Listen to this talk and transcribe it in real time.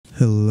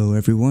Hello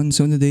everyone,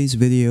 so in today's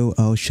video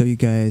I'll show you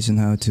guys on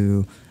how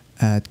to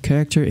add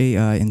character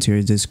AI into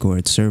your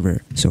Discord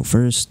server. So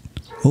first,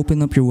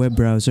 open up your web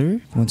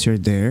browser. Once you're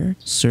there,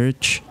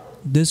 search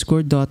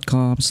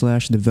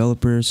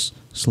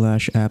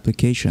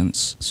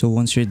discord.com/developers/applications. So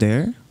once you're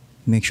there,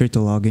 make sure to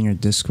log in your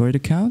Discord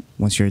account.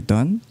 Once you're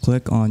done,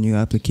 click on new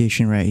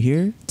application right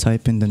here.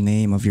 Type in the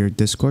name of your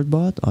Discord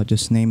bot. I'll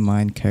just name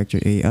mine character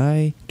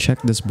AI.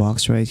 Check this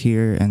box right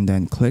here and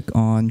then click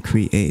on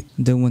create.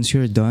 Then once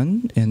you're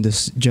done, in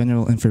this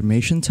general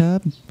information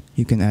tab,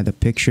 you can add a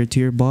picture to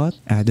your bot,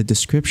 add a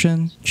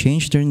description,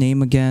 change their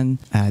name again,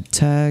 add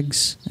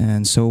tags,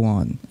 and so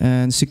on.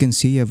 And as you can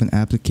see, you have an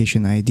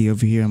application ID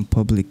over here on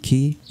public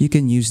key. You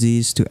can use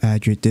these to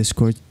add your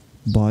Discord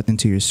bot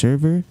into your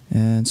server.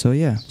 And so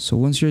yeah, so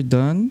once you're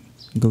done,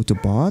 go to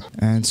bot,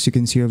 and as you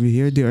can see over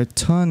here, there are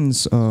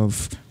tons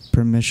of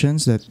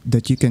permissions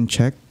that you can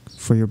check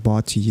for your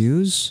bot to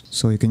use.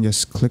 So you can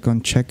just click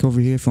on check over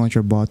here if you want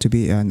your bot to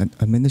be an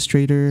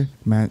administrator,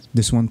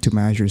 this one to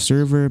manage your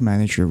server,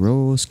 manage your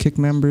roles, kick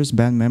members,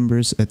 ban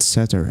members,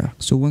 etc.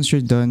 So once you're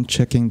done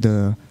checking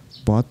the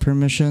bot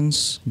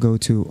permissions, go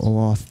to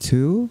OAuth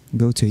 2,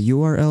 go to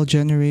URL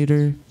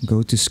generator,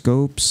 go to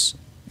scopes,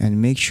 and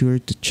make sure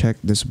to check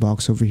this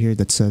box over here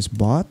that says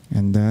bot.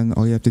 And then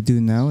all you have to do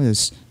now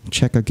is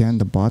check again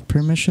the bot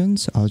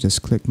permissions. I'll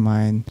just click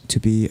mine to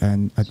be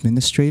an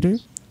administrator.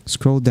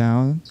 Scroll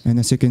down, and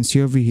as you can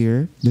see over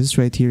here, this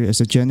right here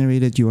is a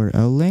generated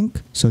URL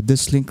link. So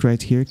this link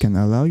right here can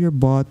allow your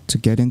bot to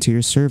get into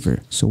your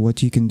server. So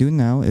what you can do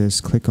now is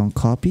click on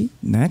copy.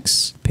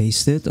 Next,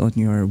 paste it on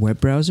your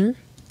web browser.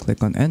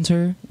 Click on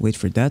enter, wait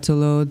for that to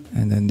load,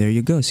 and then there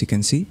you go. So you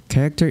can see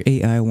character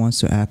AI wants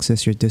to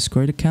access your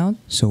Discord account.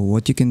 So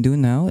what you can do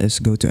now is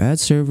go to add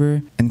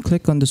server and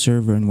click on the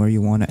server and where you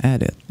want to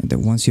add it. And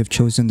then once you've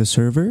chosen the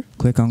server,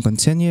 click on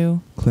continue,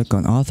 click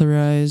on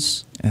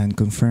authorize, and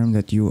confirm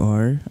that you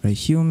are a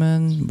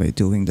human by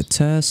doing the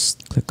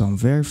test. Click on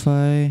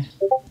verify.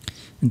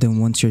 And then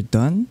once you're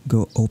done,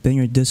 go open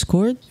your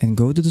Discord and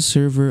go to the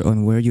server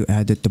on where you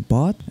added the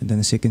bot. And then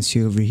as you can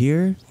see over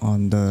here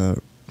on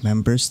the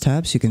members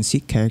tabs, you can see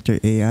character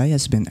AI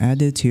has been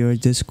added to your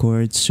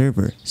Discord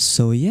server.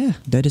 So yeah,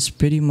 that is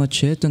pretty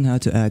much it on how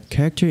to add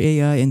character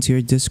AI into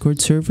your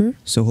Discord server.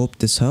 So hope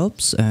this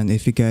helps, and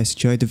if you guys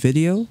enjoyed the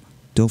video,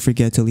 don't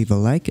forget to leave a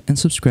like and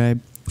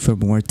subscribe for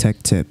more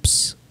tech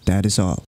tips. That is all.